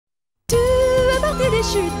les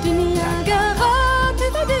chutes du Niagara, des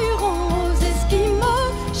des Hurons aux Esquimaux,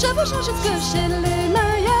 je vous change jusque chez les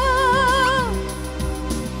Mayas.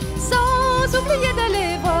 Sans oublier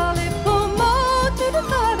d'aller voir les pommeaux, tu le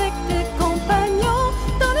feras avec tes compagnons,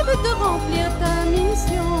 dans le but de remplir ta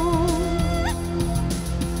mission.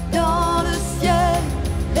 Dans le ciel,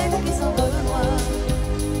 l'aigle qui s'envole loin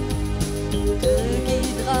te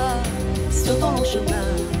guidera sur ton long chemin.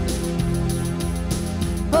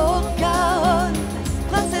 Pocahontas,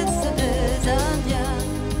 princesse des Indiens,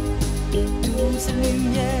 tous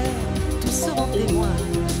lumière, tous seront témoins.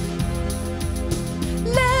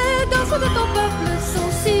 Les danses de ton peuple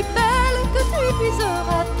sont si belles que tu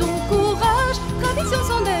épuiseras ton courage. Traditions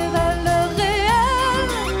sont des valeurs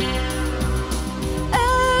réelles.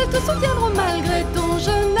 Elles te soutiendront malgré ton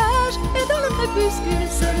jeune âge, et dans le crépuscule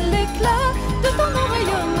seul l'éclat de ton nom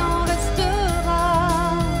rayonnant restera.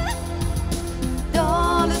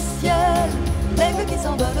 Dans le ciel, l'aigle qui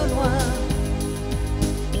s'envole au loin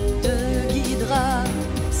te guidera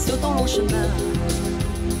sur ton long chemin.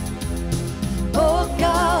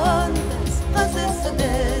 Pocahontas, princesse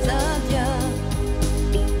des Indiens,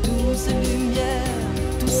 tous lumière,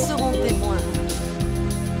 tous seront témoins.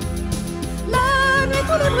 La nuit,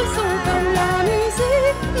 tous les bruits sont comme la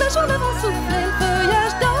musique, le jour le vent souffle et le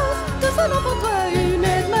feuillage danse, tout selon pour toi une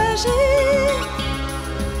aide magique.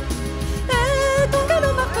 Et ton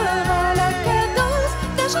galop marquera la cadence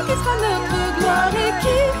d'un chant qui sera notre gloire et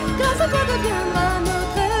qui, grâce à toi, deviendra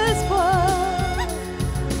notre espoir.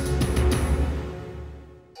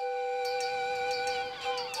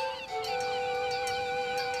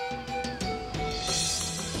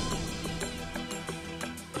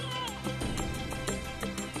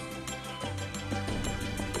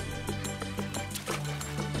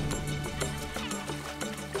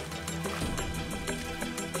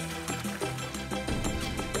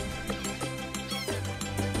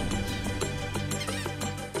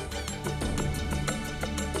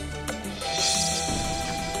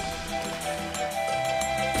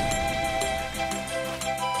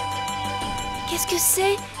 Qu'est-ce que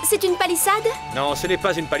c'est? C'est une palissade? Non, ce n'est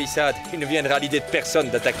pas une palissade. Il ne viendra à l'idée de personne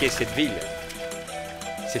d'attaquer cette ville.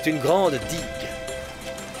 C'est une grande digue.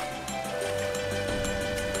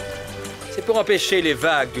 C'est pour empêcher les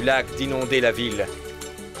vagues du lac d'inonder la ville.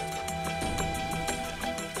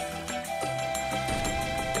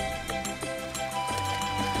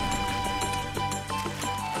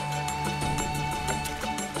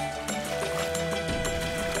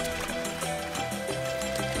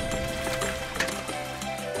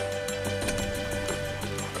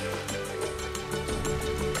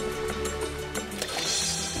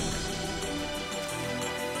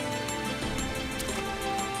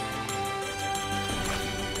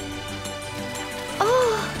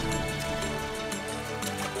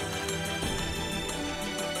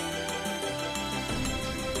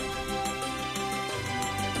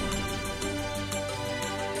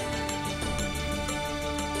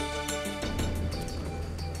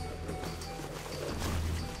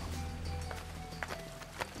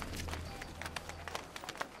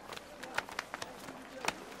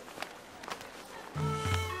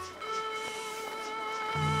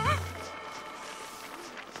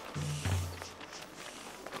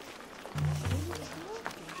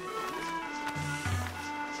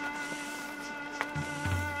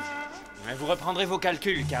 Vous reprendrez vos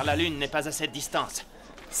calculs, car la Lune n'est pas à cette distance.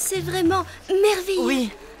 C'est vraiment merveilleux.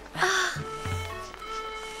 Oui. Ah.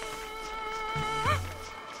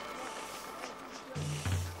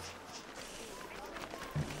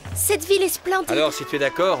 Cette ville est splendide. Alors, si tu es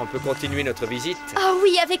d'accord, on peut continuer notre visite. Ah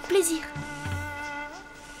oui, avec plaisir.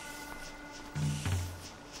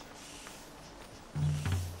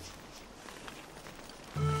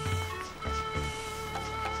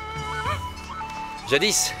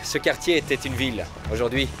 Jadis, ce quartier était une ville.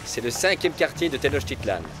 Aujourd'hui, c'est le 5e quartier de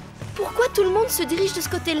Tenochtitlan. Pourquoi tout le monde se dirige de ce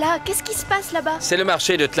côté-là? Qu'est-ce qui se passe là-bas? C'est le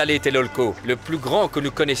marché de Tlatelolco, le plus grand que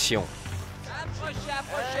nous connaissions.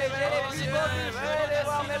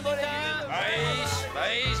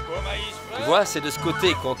 Tu vois, c'est de ce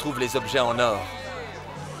côté qu'on trouve les objets en or.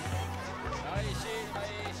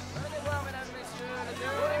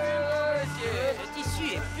 Le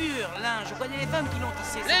tissu est pur, linge. Je connais les femmes qui l'ont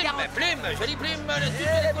tissé. Plume, jolie plume de toutes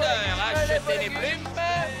les couleurs. Achetez les plumes.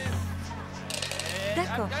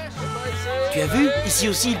 D'accord. Tu as vu? Ici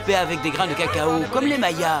aussi, il paie avec des grains de cacao, comme les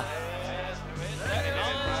Mayas.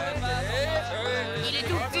 Il est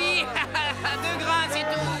tout petit. 2 grains, c'est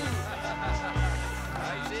tout.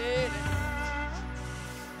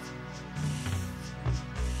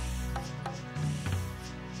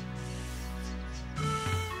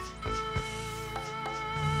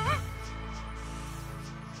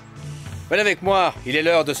 Venez avec moi, il est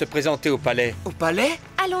l'heure de se présenter au palais. Au palais?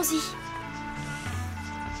 Allons-y.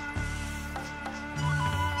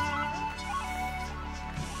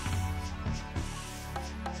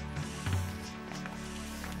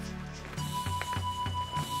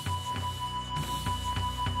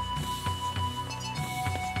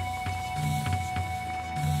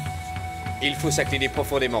 Il faut s'incliner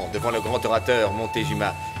profondément devant le grand orateur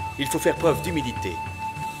Montezuma. Il faut faire preuve d'humilité.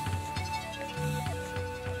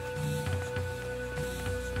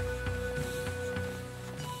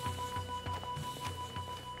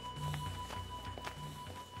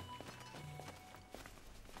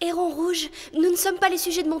 Héron rouge, nous ne sommes pas les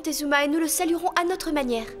sujets de Montezuma et nous le saluerons à notre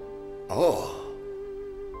manière. Oh!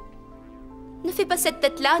 Ne fais pas cette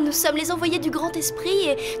tête-là, nous sommes les envoyés du grand esprit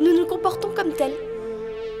et nous nous comportons comme tels.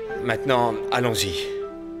 Maintenant, allons-y.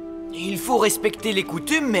 Il faut respecter les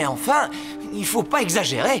coutumes, mais enfin, il faut pas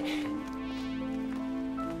exagérer.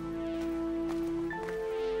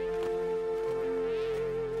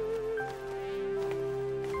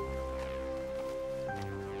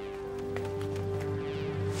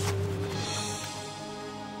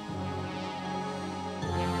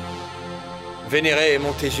 Vénéré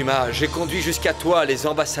Montezuma, j'ai conduit jusqu'à toi les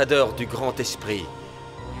ambassadeurs du grand esprit.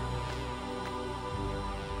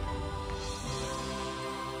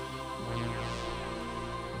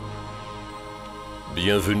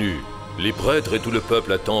 Bienvenue. Les prêtres et tout le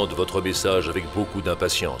peuple attendent votre message avec beaucoup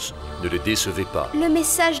d'impatience. Ne les décevez pas. Le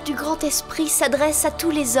message du grand esprit s'adresse à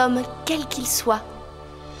tous les hommes, quels qu'ils soient.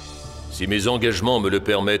 Si mes engagements me le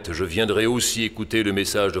permettent, je viendrai aussi écouter le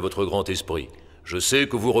message de votre grand esprit. Je sais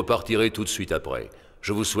que vous repartirez tout de suite après.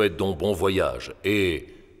 Je vous souhaite donc bon voyage et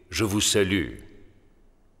je vous salue.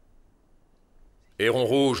 Héron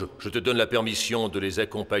rouge, je te donne la permission de les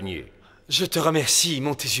accompagner. Je te remercie,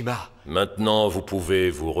 Montezuma. Maintenant, vous pouvez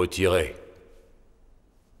vous retirer.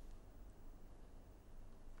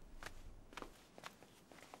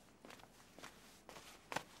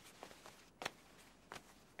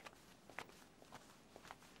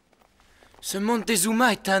 Ce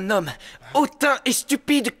Montezuma est un homme hautain et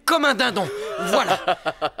stupide comme un dindon. Voilà.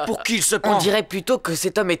 Pour qui il se prend? On dirait plutôt que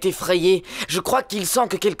cet homme est effrayé. Je crois qu'il sent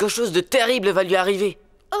que quelque chose de terrible va lui arriver.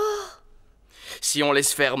 Si on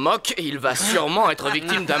laisse faire moque, il va sûrement être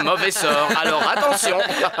victime d'un mauvais sort. Alors attention.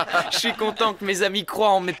 Je suis content que mes amis croient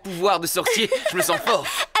en mes pouvoirs de sorcier. Je me sens fort.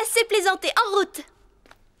 Assez plaisanté, en route.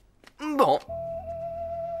 Bon.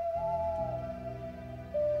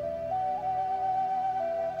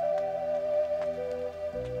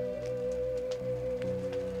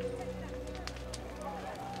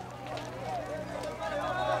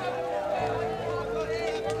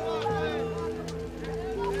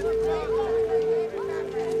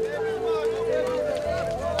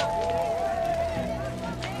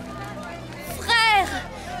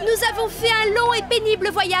 Nous avons fait un long et pénible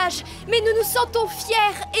voyage, mais nous nous sentons fiers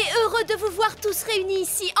et heureux de vous voir tous réunis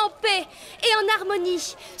ici en paix et en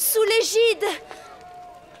harmonie, sous l'égide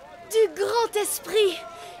du grand esprit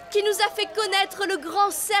qui nous a fait connaître le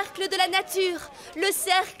grand cercle de la nature, le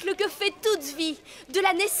cercle que fait toute vie, de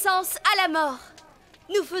la naissance à la mort.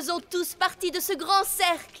 Nous faisons tous partie de ce grand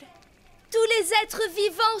cercle. Tous les êtres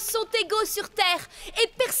vivants sont égaux sur Terre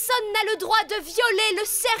et personne n'a le droit de violer le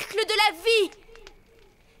cercle de la vie.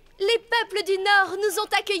 Les peuples du Nord nous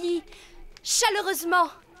ont accueillis chaleureusement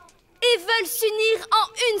et veulent s'unir en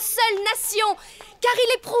une seule nation, car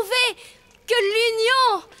il est prouvé que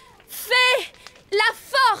l'union fait la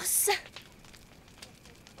force.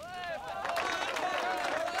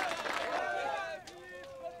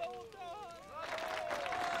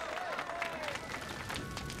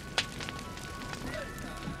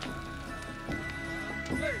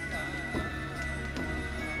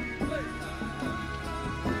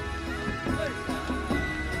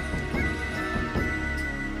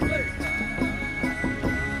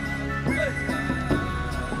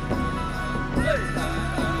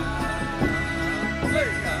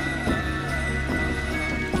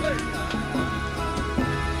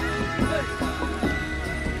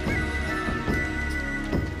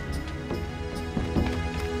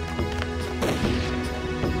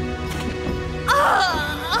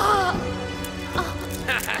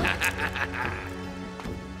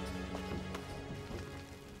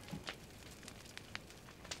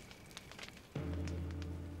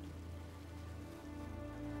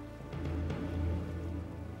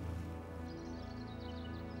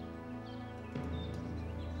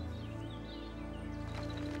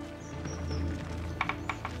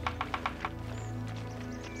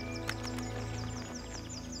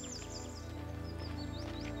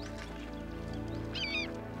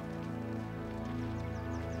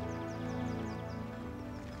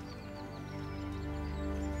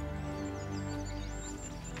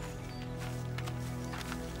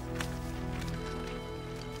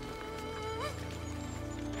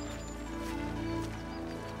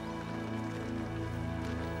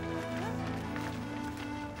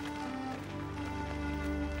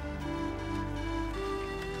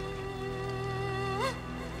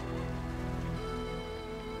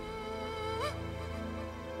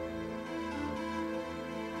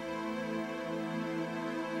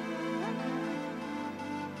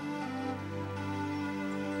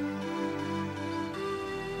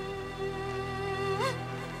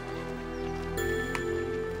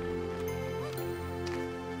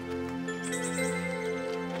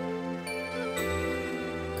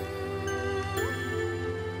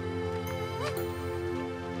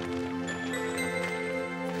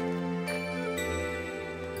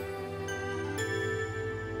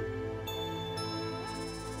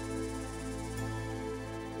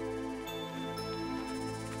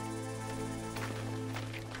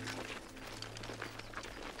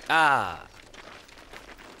 Ah,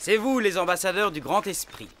 c'est vous les ambassadeurs du Grand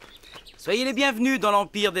Esprit. Soyez les bienvenus dans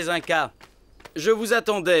l'Empire des Incas. Je vous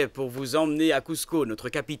attendais pour vous emmener à Cusco, notre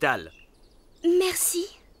capitale. Merci.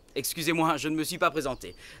 Excusez-moi, je ne me suis pas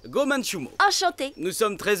présenté. Gomanchumo. Enchantée. Nous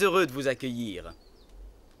sommes très heureux de vous accueillir.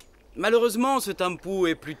 Malheureusement, ce tampou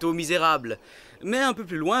est plutôt misérable. Mais un peu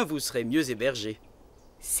plus loin, vous serez mieux hébergé.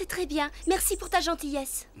 C'est très bien. Merci pour ta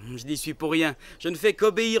gentillesse. Je n'y suis pour rien. Je ne fais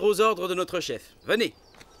qu'obéir aux ordres de notre chef. Venez.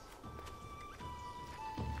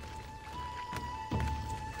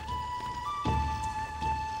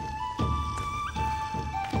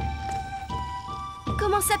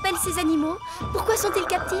 Comment s'appellent ces animaux? Pourquoi sont-ils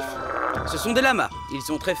captifs? Ce sont des lamas. Ils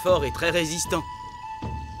sont très forts et très résistants.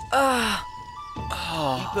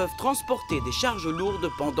 Ils peuvent transporter des charges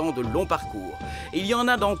lourdes pendant de longs parcours. Il y en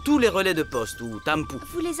a dans tous les relais de poste ou tampou.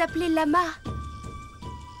 Vous les appelez lamas?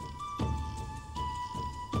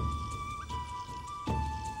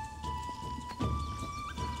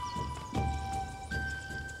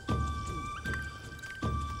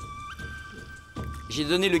 J'ai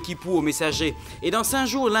donné le quipou au messager, et dans 5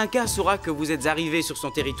 jours, l'Inca saura que vous êtes arrivé sur son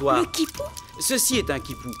territoire. Le quipou? Ceci est un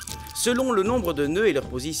quipou. Selon le nombre de nœuds et leur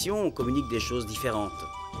position, on communique des choses différentes.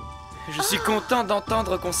 Je suis content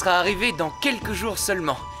d'entendre qu'on sera arrivé dans quelques jours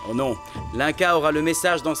seulement. Oh non, l'Inca aura le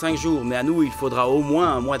message dans 5 jours, mais à nous, il faudra au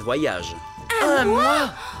moins 1 mois de voyage. Un mois?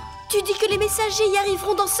 Tu dis que les messagers y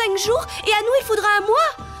arriveront dans 5 jours, et à nous, il faudra 1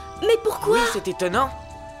 mois? Mais pourquoi? Oui, c'est étonnant.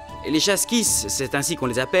 Les chasquis, c'est ainsi qu'on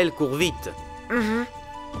les appelle, courent vite.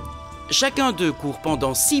 Chacun d'eux court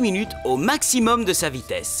pendant 6 minutes au maximum de sa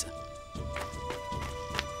vitesse.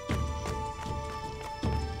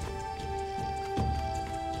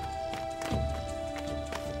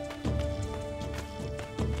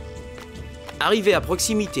 Arrivé à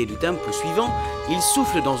proximité du tempo suivant, il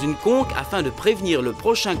souffle dans une conque afin de prévenir le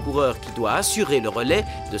prochain coureur qui doit assurer le relais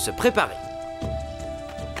de se préparer.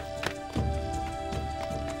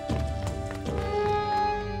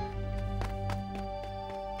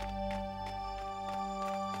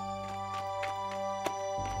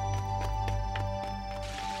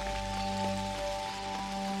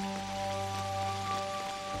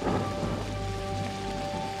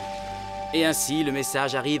 Et ainsi, le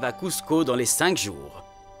message arrive à Cusco dans les 5 jours.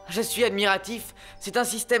 Je suis admiratif. C'est un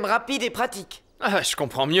système rapide et pratique. Ah, je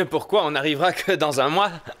comprends mieux pourquoi on n'arrivera que dans 1 mois.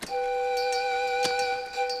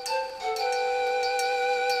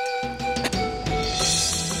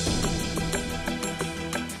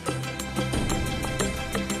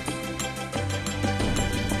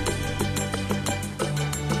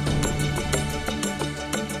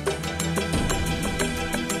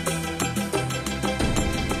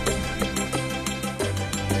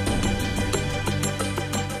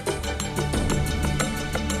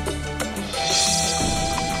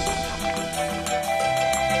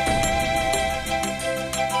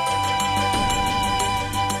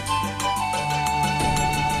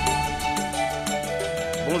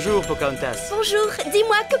 Bonjour, Pocahontas. Bonjour,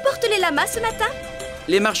 dis-moi, que portent les lamas ce matin?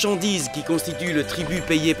 Les marchandises qui constituent le tribut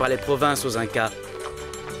payé par les provinces aux Incas.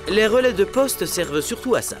 Les relais de poste servent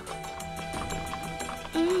surtout à ça.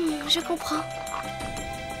 Je comprends.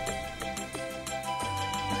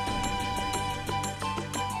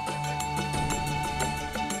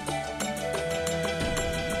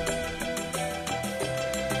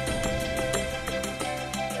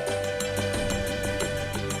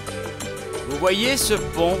 Vous voyez ce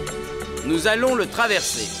pont? Nous allons le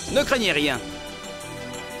traverser. Ne craignez rien.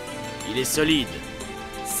 Il est solide.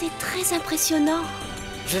 C'est très impressionnant.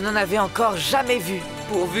 Je n'en avais encore jamais vu.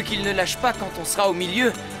 Pourvu qu'il ne lâche pas quand on sera au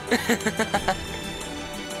milieu.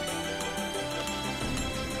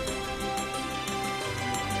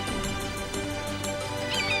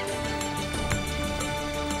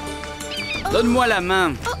 Donne-moi la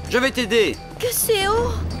main. Je vais t'aider. Que c'est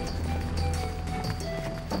haut!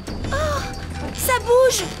 Oh! Ça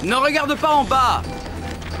bouge! Ne regarde pas en bas.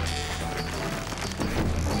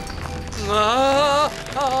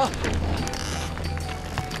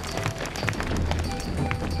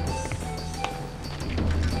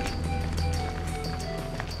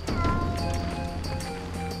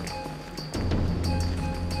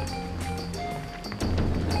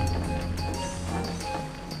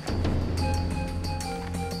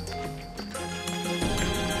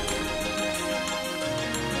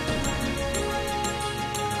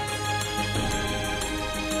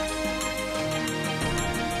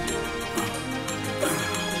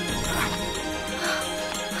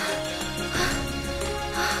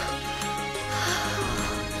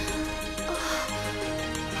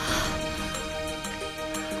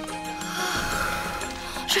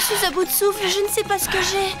 Je suis à bout de souffle, je ne sais pas ce que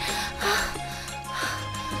j'ai.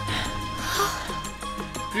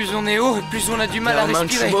 plus on est haut, et plus on a du mal à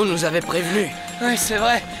respirer. Manchubo nous avait prévenus. Ouais, c'est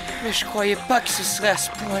vrai, mais je croyais pas que ce serait à ce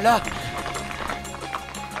point-là.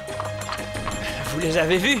 Vous les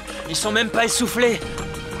avez vus? Ils sont même pas essoufflés.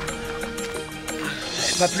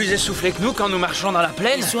 Pas plus essoufflés que nous quand nous marchons dans la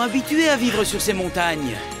plaine. Ils sont habitués à vivre sur ces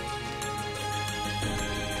montagnes.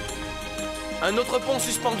 Un autre pont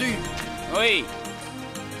suspendu. Oui.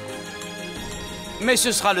 Mais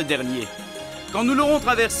ce sera le dernier. Quand nous l'aurons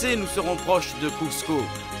traversé, nous serons proches de Cusco.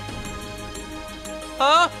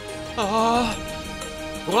 Ah! Oh!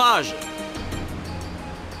 Courage!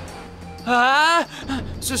 Ah!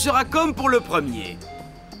 Ce sera comme pour le premier.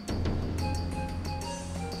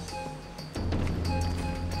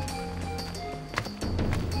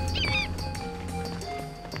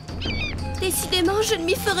 Décidément, je ne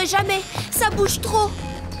m'y ferai jamais. Ça bouge trop.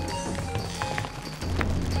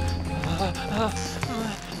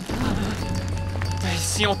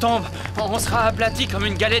 Si on tombe, on sera aplati comme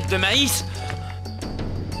une galette de maïs.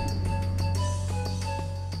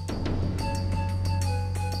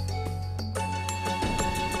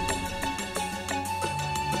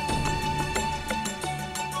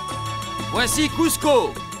 Voici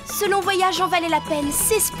Cusco. Ce long voyage en valait la peine.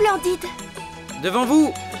 C'est splendide. Devant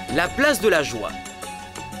vous, la place de la joie.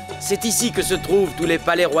 C'est ici que se trouvent tous les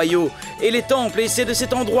palais royaux et les temples, et c'est de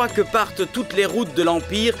cet endroit que partent toutes les routes de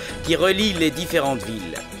l'Empire qui relient les différentes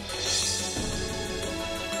villes.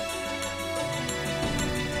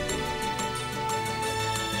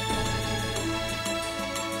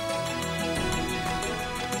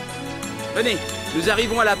 Venez, nous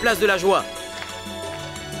arrivons à la place de la joie.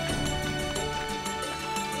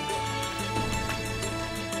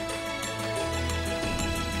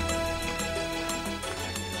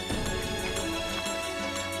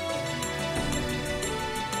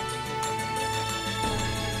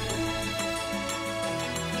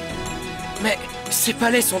 Mais ces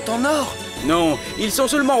palais sont en or! Non, ils sont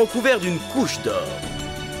seulement recouverts d'une couche d'or.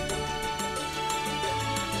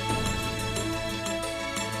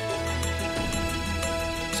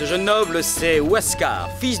 Ce jeune noble, c'est Huascar,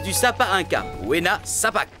 fils du Sapa Inca, Wena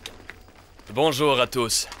Sapak. Bonjour à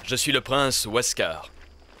tous, je suis le prince Huascar.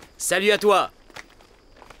 Salut à toi.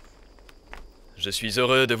 Je suis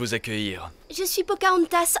heureux de vous accueillir. Je suis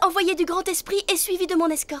Pocahontas, envoyée du Grand Esprit et suivie de mon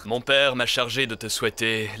escorte. Mon père m'a chargé de te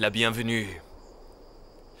souhaiter la bienvenue.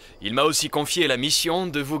 Il m'a aussi confié la mission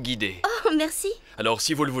de vous guider. Oh, merci. Alors,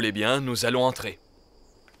 si vous le voulez bien, nous allons entrer.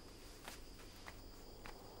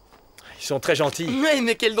 Ils sont très gentils.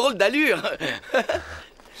 Mais quelle drôle d'allure.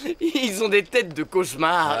 Ils ont des têtes de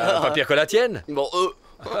cauchemar. Pas pire que la tienne. Bon,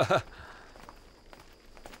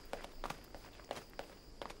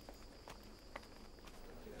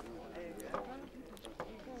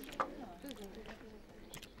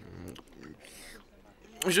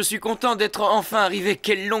 Je suis content d'être enfin arrivé.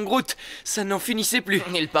 Quelle longue route! Ça n'en finissait plus.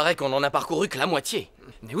 il paraît qu'on en a parcouru que la moitié.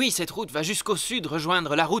 Mais oui, cette route va jusqu'au sud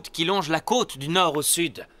rejoindre la route qui longe la côte du nord au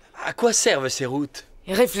sud. À quoi servent ces routes?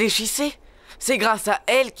 Réfléchissez. C'est grâce à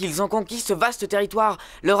elles qu'ils ont conquis ce vaste territoire.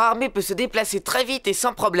 Leur armée peut se déplacer très vite et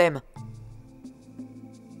sans problème.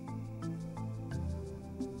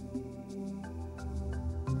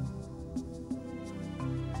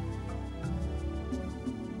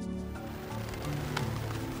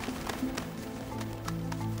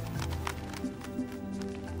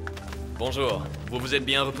 Bonjour, vous vous êtes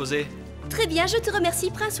bien reposé? Très bien, je te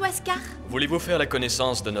remercie, prince Huascar. Voulez-vous faire la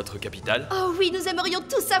connaissance de notre capitale? Oh oui, nous aimerions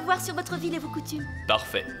tout savoir sur votre ville et vos coutumes.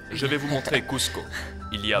 Parfait, je vais vous montrer Cusco.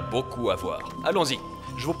 Il y a beaucoup à voir. Allons-y,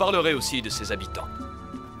 je vous parlerai aussi de ses habitants.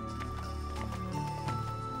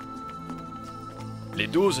 Les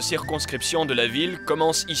 12 circonscriptions de la ville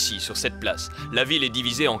commencent ici, sur cette place. La ville est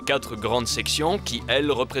divisée en 4 grandes sections qui,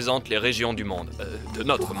 elles, représentent les régions du monde. De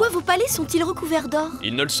notre Pourquoi monde. vos palais sont-ils recouverts d'or?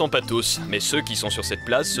 Ils ne le sont pas tous, mais ceux qui sont sur cette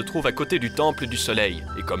place se trouvent à côté du temple du soleil.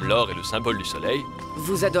 Et comme l'or est le symbole du soleil,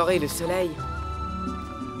 Vous adorez le soleil.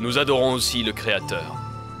 nous adorons aussi le Créateur.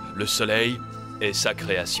 Le soleil est sa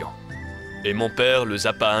création. Et mon père, le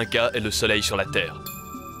Sapa Inca, est le soleil sur la terre.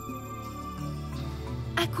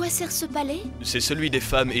 À quoi sert ce palais? C'est celui des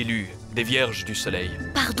femmes élues, des vierges du soleil.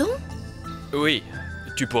 Pardon? Oui,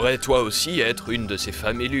 tu pourrais toi aussi être une de ces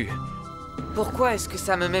femmes élues. Pourquoi est-ce que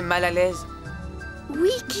ça me met mal à l'aise?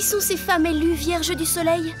 Oui, qui sont ces femmes élues, vierges du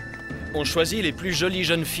soleil? On choisit les plus jolies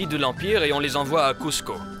jeunes filles de l'Empire et on les envoie à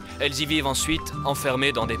Cusco. Elles y vivent ensuite,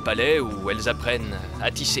 enfermées dans des palais où elles apprennent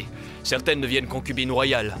à tisser. Certaines deviennent concubines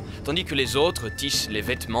royales, tandis que les autres tissent les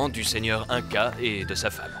vêtements du seigneur Inca et de sa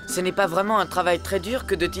femme. Ce n'est pas vraiment un travail très dur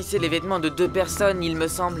que de tisser les vêtements de 2 personnes, il me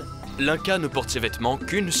semble. L'Inca ne porte ses vêtements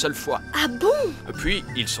qu'une seule fois. Ah bon? Puis,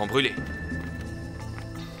 ils sont brûlés.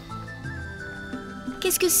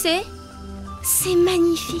 Qu'est-ce que c'est? C'est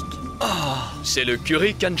magnifique. C'est le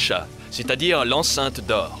Curie Kancha, c'est-à-dire l'enceinte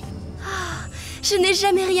d'or. Je n'ai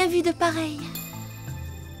jamais rien vu de pareil.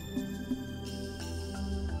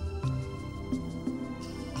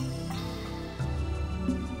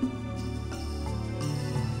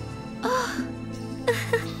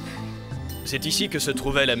 C'est ici que se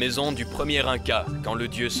trouvait la maison du premier Inca, quand le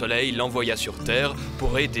dieu Soleil l'envoya sur Terre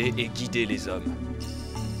pour aider et guider les hommes.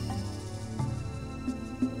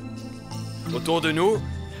 Autour de nous,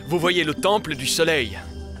 vous voyez le temple du Soleil,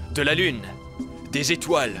 de la Lune, des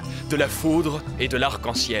étoiles, de la foudre et de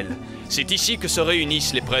l'arc-en-ciel. C'est ici que se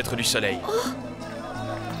réunissent les prêtres du Soleil.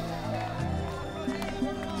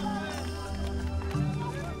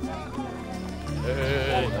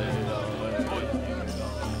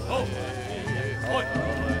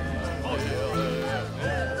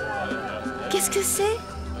 Qu'est-ce que c'est?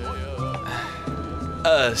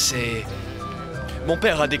 C'est... Mon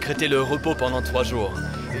père a décrété le repos pendant 3 jours.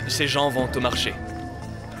 Ces gens vont au marché.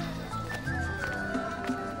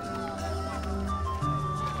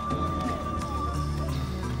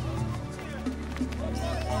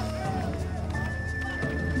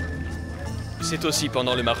 C'est aussi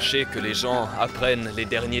pendant le marché que les gens apprennent les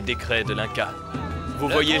derniers décrets de l'Inca. Vous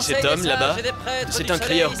voyez cet homme là-bas? C'est un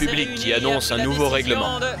crieur public qui annonce un nouveau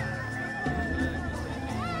règlement.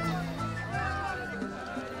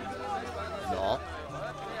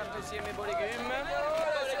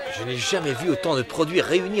 Je n'ai jamais vu autant de produits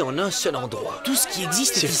réunis en un seul endroit. Tout ce qui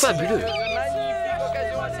existe C'est est ici. fabuleux.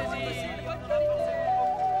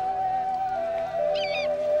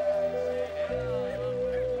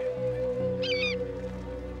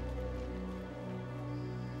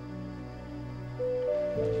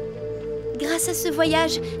 Grâce à ce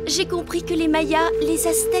voyage, j'ai compris que les Mayas, les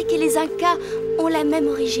Aztèques et les Incas ont la même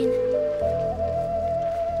origine.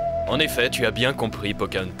 En effet, tu as bien compris,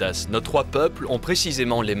 Pocahontas. Nos 3 peuples ont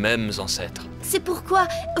précisément les mêmes ancêtres. C'est pourquoi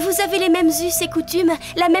vous avez les mêmes us et coutumes,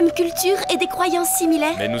 la même culture et des croyances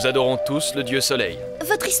similaires. Mais nous adorons tous le dieu Soleil.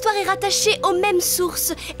 Votre histoire est rattachée aux mêmes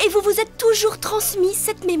sources et vous vous êtes toujours transmis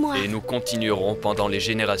cette mémoire. Et nous continuerons pendant les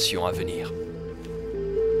générations à venir.